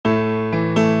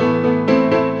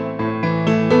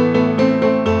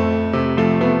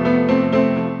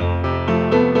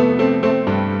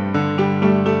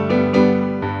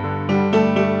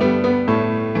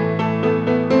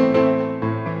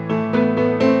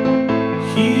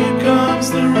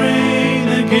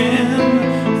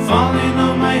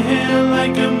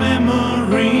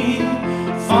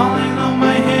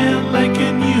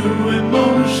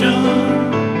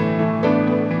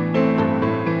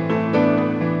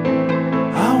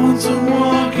want to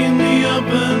walk in the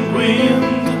open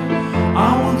wind.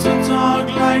 I want to talk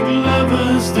like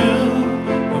lovers do.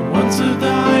 I want to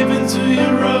dive into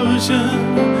your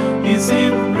ocean. Is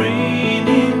it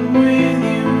raining with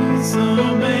you?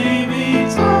 So baby,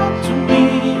 talk to me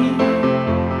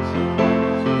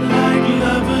like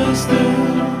lovers do.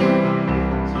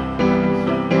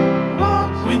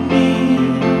 Walk with me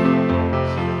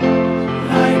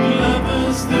like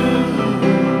lovers do.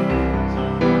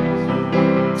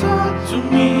 Talk to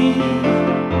me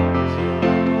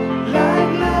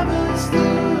like lovers do.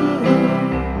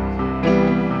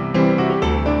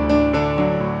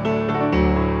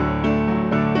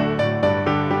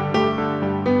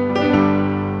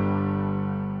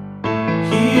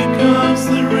 Here comes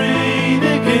the rain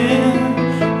again,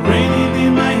 raining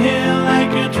in my hair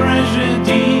like a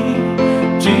tragedy,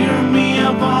 tearing me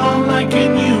apart like a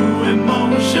new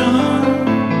emotion.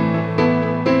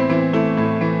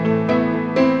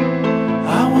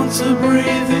 I want to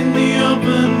breathe in the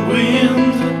open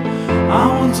wind. I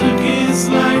want to kiss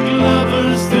like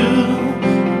lovers do.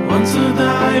 I want to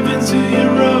dive into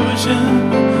your ocean.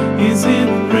 Is it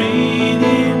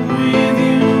raining with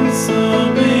you? So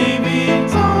baby,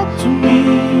 talk to me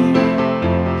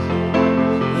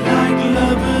like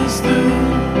lovers do.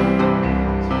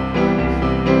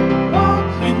 Walk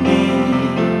with me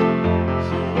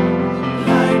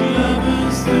like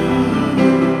lovers do.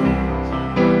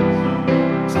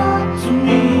 Talk to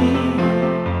me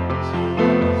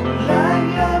like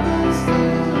lovers do.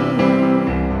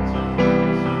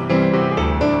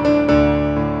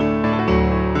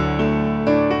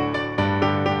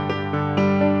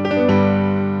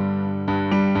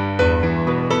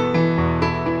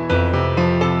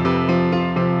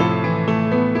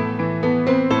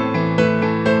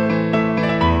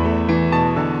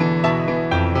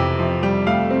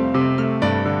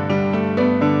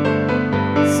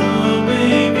 So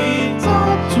baby,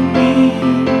 talk to me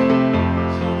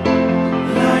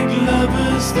like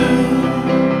lovers do.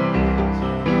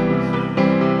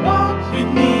 Walk with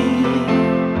me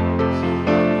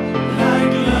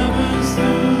like lovers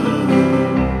do.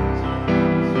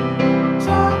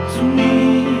 Talk to me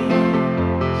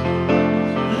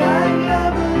like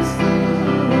lovers do.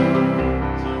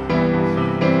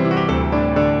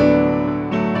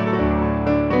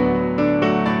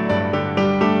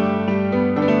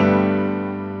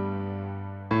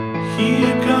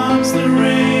 Here comes the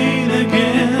rain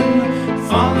again,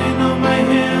 falling on my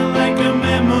hair like a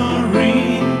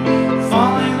memory,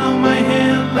 falling on my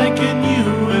hair like a new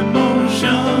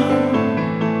emotion.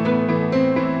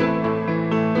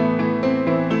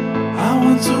 I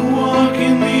want to walk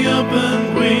in the open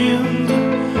wind.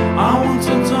 I want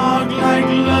to talk like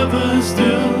lovers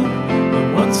do.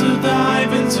 I want to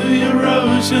dive into your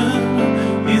ocean.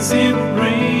 Is it